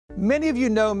Many of you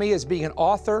know me as being an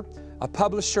author, a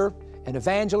publisher, an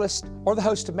evangelist, or the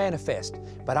host of Manifest.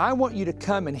 But I want you to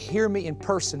come and hear me in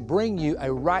person bring you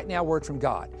a right now word from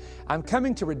God. I'm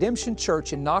coming to Redemption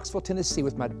Church in Knoxville, Tennessee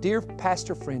with my dear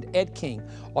pastor friend Ed King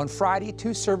on Friday,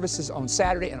 2 services on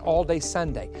Saturday and all day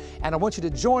Sunday. And I want you to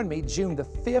join me June the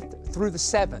 5th through the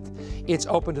 7th. It's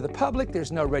open to the public,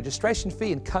 there's no registration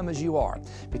fee, and come as you are.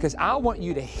 Because I want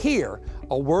you to hear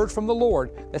a word from the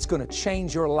Lord that's going to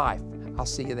change your life. I'll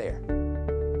see you there.